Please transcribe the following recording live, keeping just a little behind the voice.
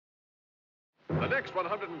The next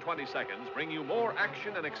 120 seconds bring you more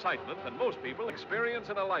action and excitement than most people experience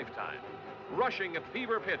in a lifetime. Rushing at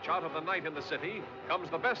fever pitch out of the night in the city comes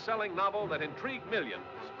the best-selling novel that intrigued millions,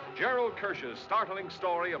 Gerald Kirsch's startling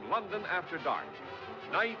story of London after dark,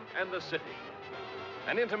 Night and the City.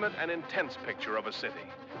 An intimate and intense picture of a city,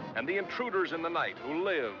 and the intruders in the night who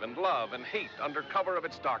live and love and hate under cover of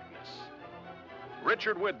its darkness.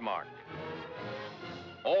 Richard Widmark,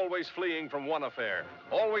 always fleeing from one affair,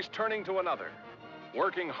 always turning to another,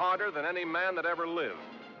 working harder than any man that ever lived,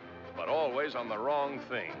 but always on the wrong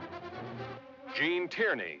thing. Gene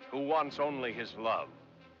Tierney, who wants only his love.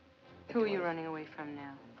 Who are you running away from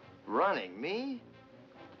now? Running? Me?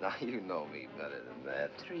 Now, you know me better than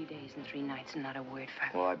that. 3 days and 3 nights and not a word from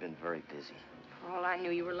you. Well, I've been very busy. For all I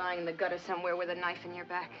knew, you were lying in the gutter somewhere with a knife in your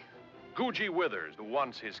back. Googie Withers, who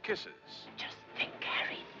wants his kisses. Just think,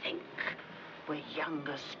 Harry, think. We're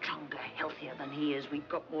younger, stronger, healthier than he is. We've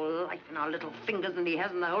got more life in our little fingers than he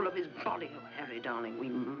has in the whole of his body. Oh, Harry, darling, we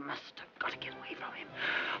must have got to get away from him.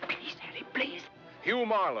 Please, Harry, please. Hugh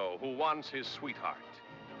Marlowe, who wants his sweetheart.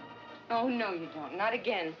 Oh, no, you don't. Not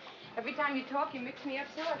again. Every time you talk, you mix me up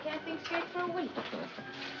so I can't think straight for a week.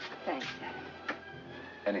 Thanks, Adam.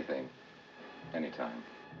 Anything. Anytime.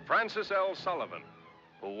 Francis L. Sullivan,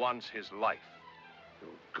 who wants his life.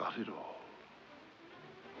 You've got it all.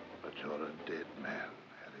 But you're a dead man,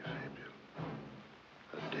 Harry Fabian.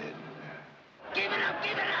 A dead man. Give it up!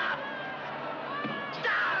 Give it up!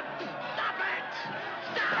 Stop! Stop it!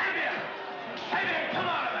 Stop! Fabian! Fabian, come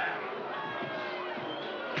out of there!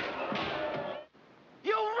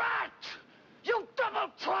 You rat! You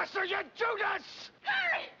double-crosser! You Judas!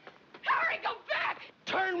 Harry! Harry, go back!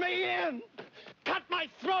 Turn me in! Cut my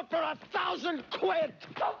throat for 1,000 quid!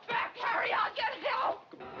 Go back, Harry! I'll get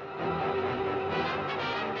help!